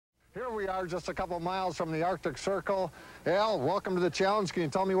Here we are just a couple miles from the Arctic Circle. Al, welcome to the challenge. Can you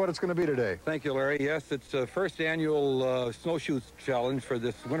tell me what it's going to be today? Thank you, Larry. Yes, it's the first annual snowshoe challenge for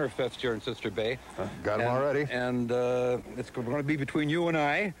this Winterfest here in Sister Bay. Got them already. And it's going to be between you and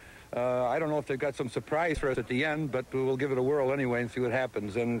I. I don't know if they've got some surprise for us at the end, but we'll give it a whirl anyway and see what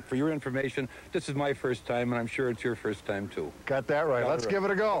happens. And for your information, this is my first time, and I'm sure it's your first time, too. Got that right. Let's give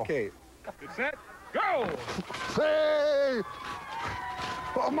it a go. Okay. Get set, go! Hey!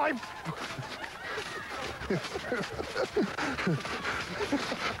 Oh, my...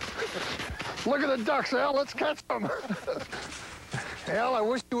 Look at the ducks, Al. Let's catch them. Al, I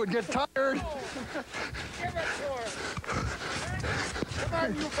wish you would get tired. Give it to her. Come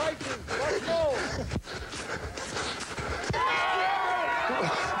on, you Vikings. Let's go.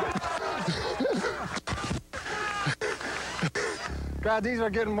 God, these are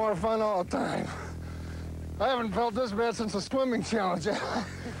getting more fun all the time. I haven't felt this bad since the swimming challenge.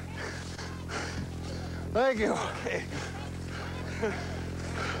 Thank you. Okay.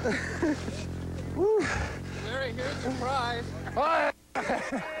 Larry, here's your prize. All right.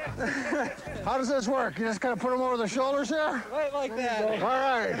 How does this work? You just kind of put them over the shoulders here? Right like that. All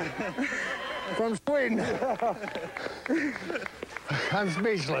right. From Sweden. I'm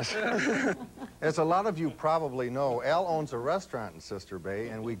speechless. As a lot of you probably know, Al owns a restaurant in Sister Bay,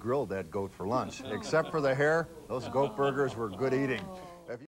 and we grilled that goat for lunch. Except for the hair, those goat burgers were good eating.